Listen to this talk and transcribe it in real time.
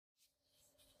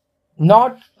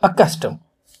not a custom.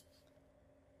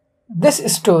 This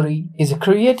story is a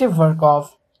creative work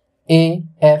of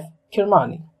A.F.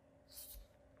 Kirmani.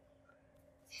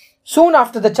 Soon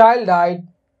after the child died,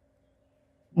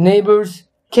 neighbors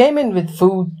came in with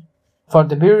food for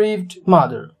the bereaved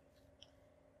mother.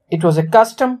 It was a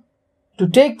custom to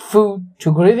take food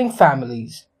to grieving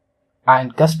families,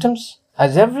 and customs,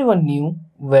 as everyone knew,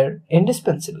 were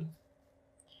indispensable.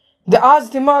 They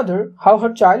asked the mother how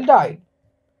her child died.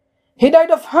 "He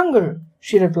died of hunger,"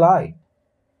 she replied.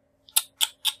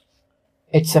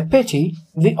 "It's a pity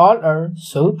we all are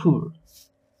so poor,"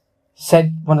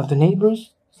 said one of the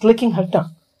neighbors, flicking her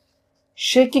tongue,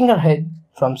 shaking her head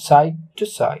from side to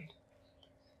side.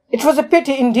 It was a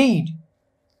pity indeed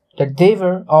that they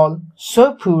were all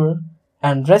so poor,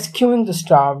 and rescuing the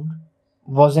starved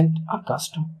wasn't a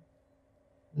custom.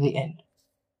 The end.